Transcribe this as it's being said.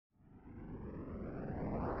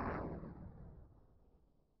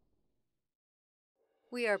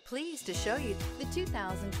We are pleased to show you the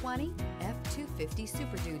 2020 F-250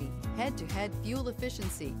 Super Duty. Head-to-head fuel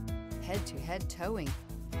efficiency, head-to-head towing,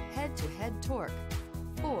 head-to-head torque.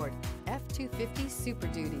 Ford F-250 Super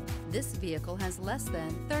Duty. This vehicle has less than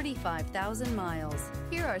 35,000 miles.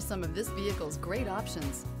 Here are some of this vehicle's great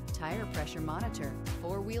options: tire pressure monitor,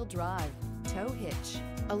 four-wheel drive, tow hitch,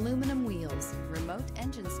 aluminum wheels, remote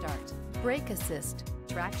engine start, brake assist,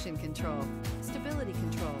 traction control, stability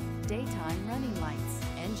control, daytime running lights,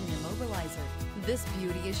 engine immobilizer. This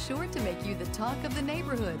beauty is sure to make you the talk of the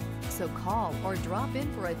neighborhood. So call or drop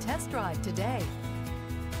in for a test drive today.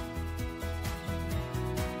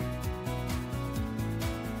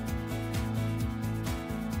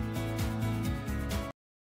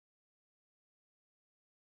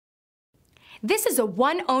 This is a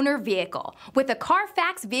one-owner vehicle with a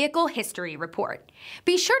Carfax Vehicle History Report.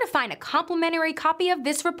 Be sure to find a complimentary copy of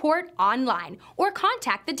this report online or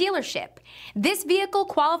contact the dealership. This vehicle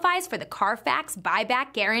qualifies for the Carfax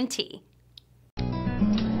Buyback Guarantee.